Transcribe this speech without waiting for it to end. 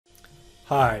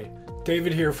Hi,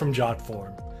 David here from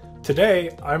Jotform.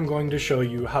 Today, I'm going to show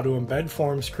you how to embed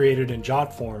forms created in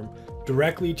Jotform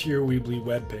directly to your Weebly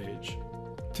webpage.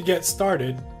 To get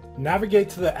started, navigate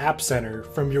to the App Center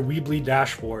from your Weebly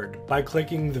dashboard by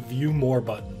clicking the View More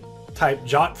button. Type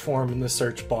Jotform in the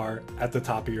search bar at the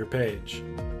top of your page.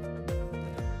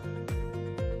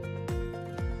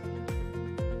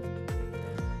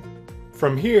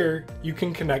 From here, you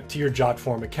can connect to your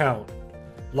Jotform account.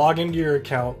 Log into your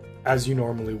account as you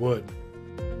normally would.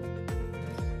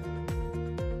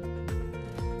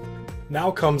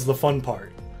 Now comes the fun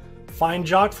part. Find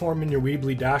Jotform in your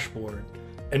Weebly dashboard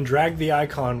and drag the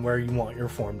icon where you want your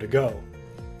form to go.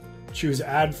 Choose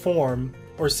Add Form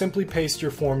or simply paste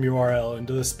your form URL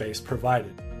into the space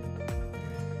provided.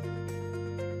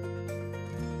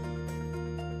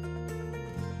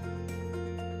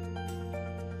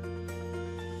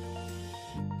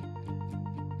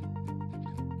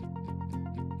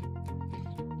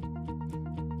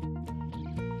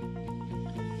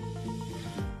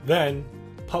 Then,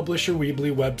 publish your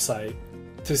Weebly website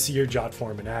to see your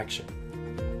Jotform in action.